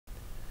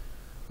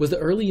Was the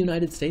early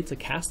United States a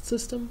caste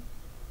system?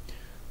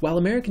 While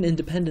American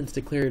independence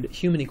declared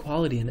human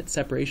equality and its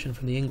separation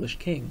from the English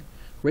king,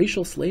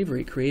 racial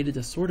slavery created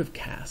a sort of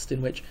caste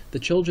in which the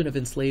children of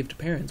enslaved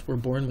parents were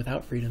born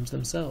without freedoms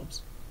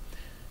themselves.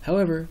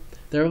 However,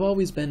 there have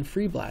always been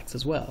free blacks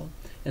as well,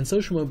 and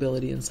social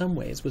mobility in some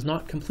ways was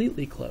not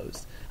completely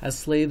closed, as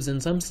slaves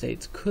in some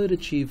states could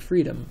achieve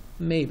freedom,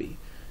 maybe.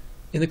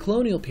 In the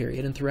colonial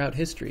period and throughout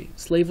history,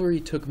 slavery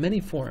took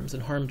many forms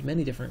and harmed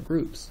many different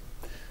groups.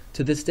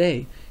 To this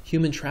day,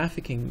 human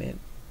trafficking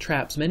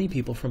traps many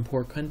people from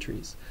poor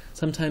countries,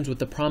 sometimes with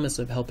the promise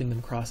of helping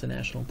them cross a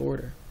national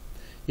border.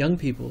 Young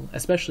people,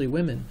 especially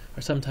women,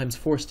 are sometimes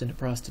forced into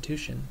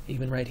prostitution,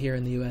 even right here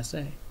in the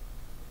USA.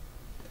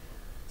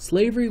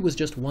 Slavery was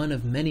just one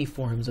of many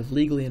forms of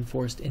legally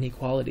enforced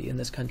inequality in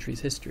this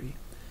country's history.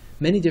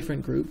 Many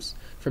different groups,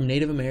 from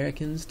Native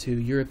Americans to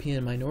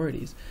European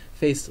minorities,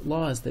 faced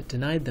laws that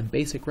denied them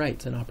basic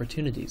rights and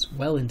opportunities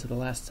well into the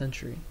last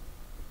century.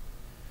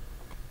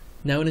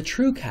 Now, in a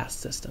true caste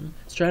system,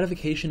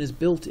 stratification is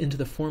built into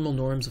the formal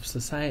norms of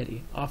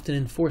society, often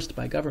enforced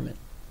by government.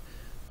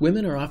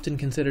 Women are often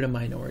considered a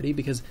minority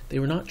because they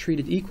were not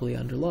treated equally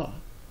under law.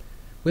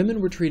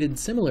 Women were treated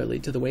similarly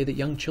to the way that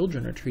young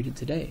children are treated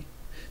today.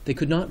 They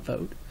could not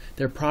vote,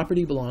 their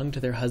property belonged to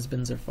their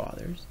husbands or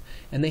fathers,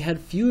 and they had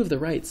few of the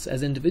rights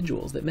as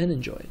individuals that men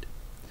enjoyed.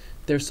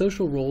 Their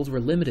social roles were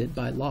limited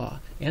by law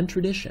and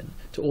tradition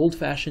to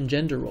old-fashioned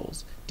gender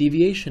roles,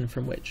 deviation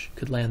from which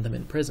could land them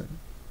in prison.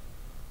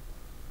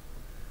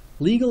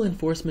 Legal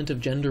enforcement of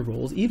gender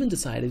roles even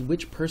decided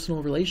which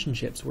personal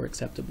relationships were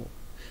acceptable.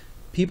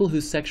 People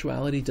whose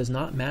sexuality does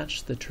not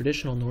match the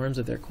traditional norms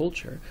of their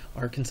culture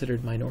are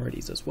considered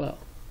minorities as well.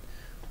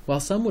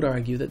 While some would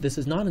argue that this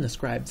is not an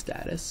ascribed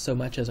status so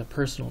much as a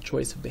personal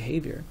choice of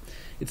behavior,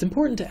 it's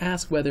important to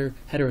ask whether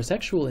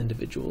heterosexual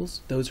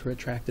individuals, those who are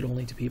attracted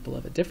only to people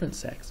of a different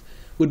sex,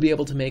 would be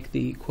able to make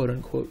the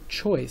quote-unquote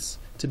choice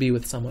to be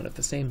with someone of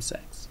the same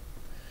sex.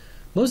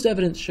 Most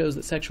evidence shows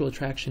that sexual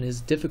attraction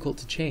is difficult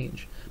to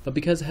change, but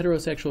because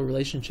heterosexual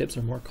relationships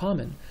are more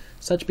common,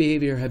 such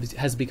behavior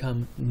has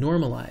become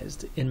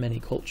normalized in many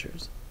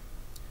cultures.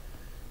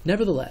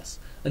 Nevertheless,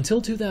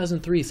 until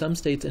 2003, some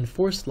states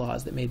enforced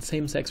laws that made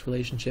same-sex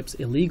relationships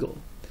illegal.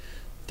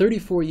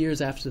 34 years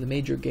after the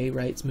major gay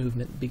rights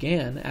movement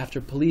began,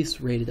 after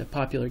police raided a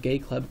popular gay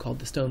club called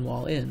the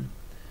Stonewall Inn,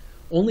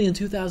 only in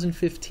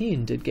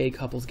 2015 did gay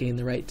couples gain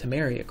the right to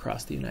marry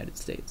across the United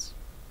States.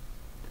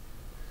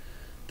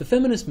 The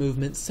feminist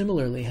movement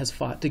similarly has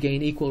fought to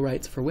gain equal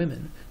rights for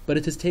women, but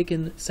it has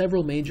taken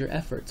several major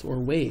efforts or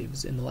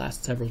waves in the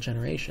last several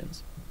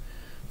generations.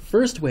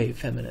 First wave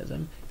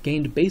feminism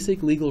gained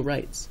basic legal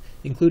rights,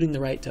 including the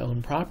right to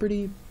own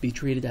property, be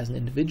treated as an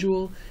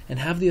individual, and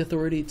have the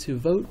authority to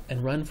vote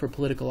and run for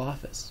political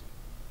office.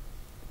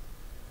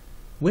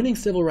 Winning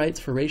civil rights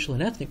for racial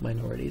and ethnic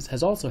minorities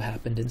has also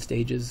happened in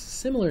stages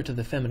similar to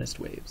the feminist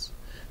waves.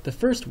 The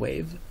first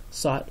wave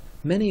sought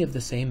many of the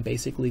same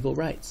basic legal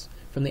rights,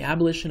 from the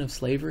abolition of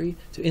slavery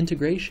to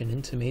integration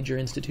into major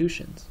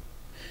institutions.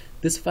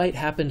 This fight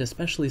happened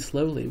especially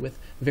slowly, with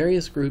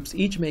various groups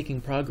each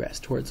making progress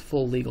towards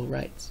full legal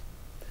rights.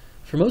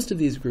 For most of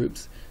these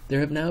groups,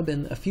 there have now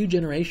been a few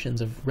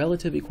generations of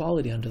relative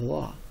equality under the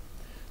law.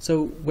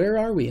 So where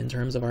are we in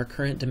terms of our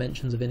current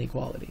dimensions of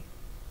inequality?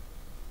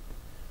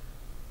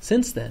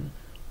 Since then,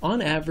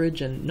 on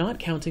average, and not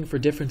counting for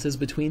differences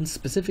between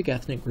specific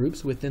ethnic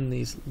groups within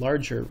these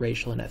larger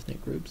racial and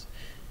ethnic groups,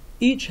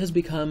 each has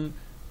become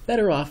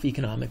better off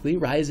economically,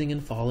 rising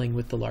and falling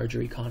with the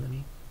larger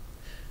economy.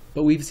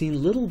 But we've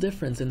seen little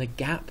difference in the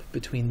gap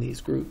between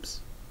these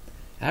groups.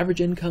 Average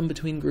income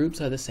between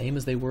groups are the same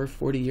as they were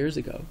 40 years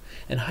ago,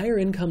 and higher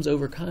incomes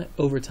over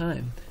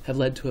time have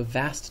led to a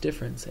vast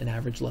difference in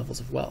average levels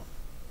of wealth.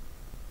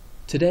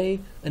 Today,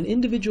 an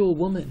individual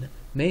woman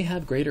may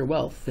have greater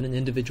wealth than an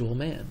individual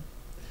man,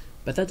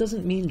 but that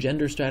doesn't mean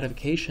gender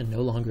stratification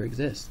no longer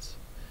exists.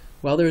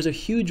 While there is a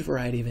huge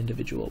variety of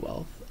individual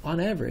wealth, on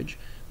average,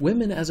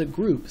 women as a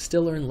group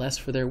still earn less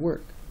for their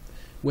work.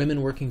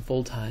 Women working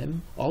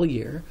full-time all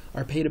year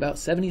are paid about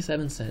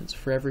 77 cents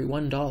for every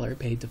 $1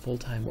 paid to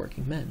full-time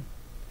working men.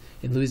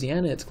 In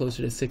Louisiana, it's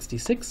closer to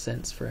 66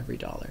 cents for every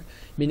dollar,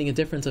 meaning a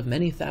difference of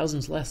many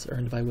thousands less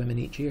earned by women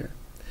each year.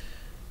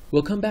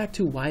 We'll come back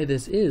to why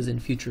this is in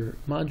future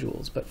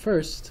modules, but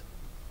first,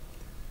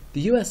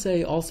 the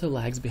USA also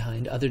lags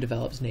behind other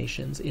developed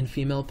nations in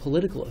female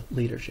political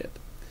leadership.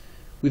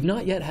 We've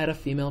not yet had a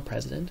female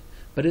president,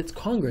 but it's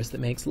Congress that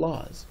makes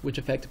laws, which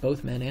affect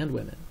both men and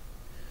women.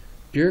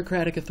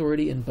 Bureaucratic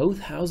authority in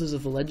both houses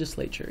of the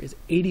legislature is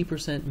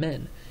 80%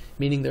 men,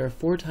 meaning there are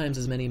 4 times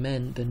as many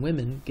men than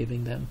women,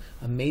 giving them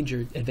a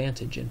major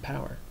advantage in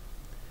power.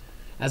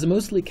 As a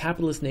mostly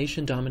capitalist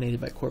nation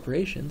dominated by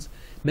corporations,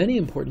 many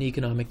important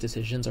economic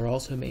decisions are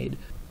also made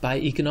by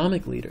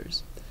economic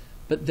leaders,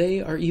 but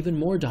they are even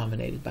more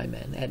dominated by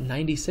men at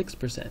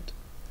 96%.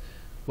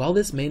 While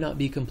this may not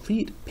be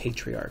complete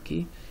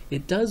patriarchy,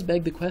 it does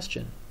beg the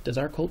question, does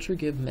our culture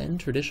give men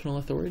traditional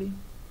authority?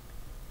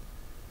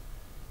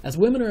 As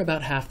women are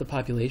about half the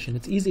population,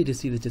 it's easy to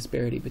see the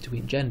disparity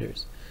between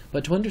genders,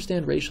 but to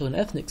understand racial and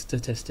ethnic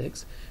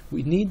statistics,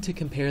 we need to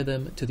compare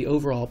them to the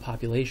overall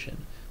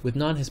population, with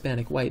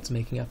non-Hispanic whites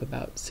making up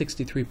about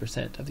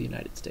 63% of the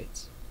United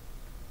States.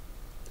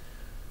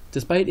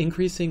 Despite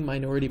increasing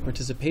minority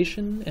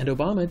participation and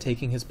Obama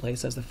taking his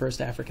place as the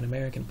first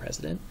African-American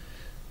president,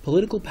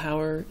 political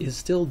power is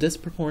still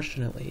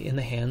disproportionately in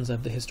the hands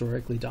of the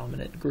historically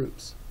dominant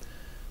groups.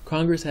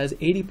 Congress has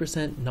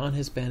 80%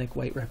 non-Hispanic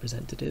white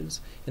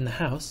representatives in the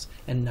House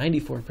and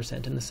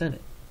 94% in the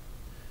Senate.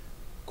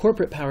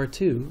 Corporate power,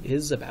 too,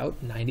 is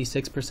about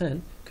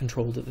 96%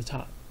 controlled at the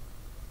top.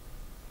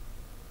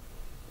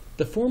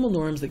 The formal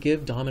norms that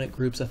give dominant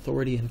groups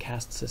authority in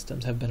caste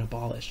systems have been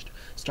abolished,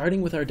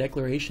 starting with our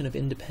Declaration of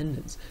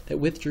Independence that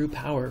withdrew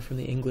power from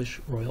the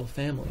English royal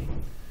family.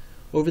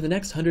 Over the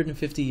next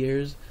 150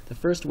 years, the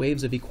first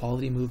waves of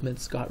equality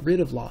movements got rid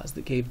of laws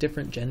that gave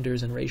different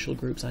genders and racial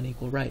groups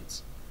unequal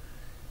rights.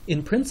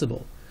 In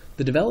principle,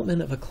 the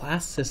development of a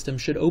class system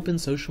should open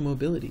social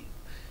mobility,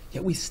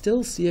 yet we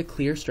still see a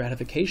clear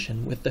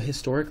stratification with the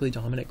historically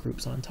dominant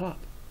groups on top.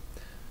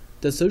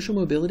 Does social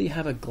mobility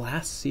have a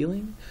glass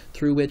ceiling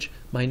through which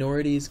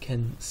minorities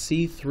can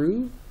see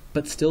through,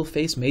 but still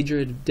face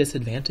major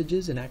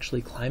disadvantages in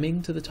actually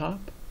climbing to the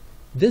top?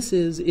 This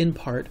is, in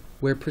part,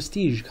 where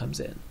prestige comes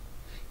in.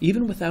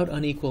 Even without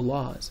unequal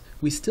laws,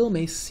 we still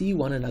may see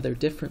one another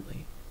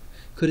differently.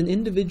 Could an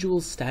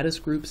individual's status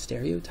group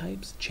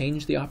stereotypes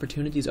change the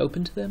opportunities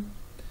open to them?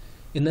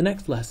 In the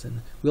next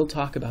lesson, we'll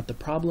talk about the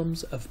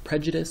problems of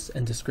prejudice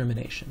and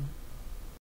discrimination.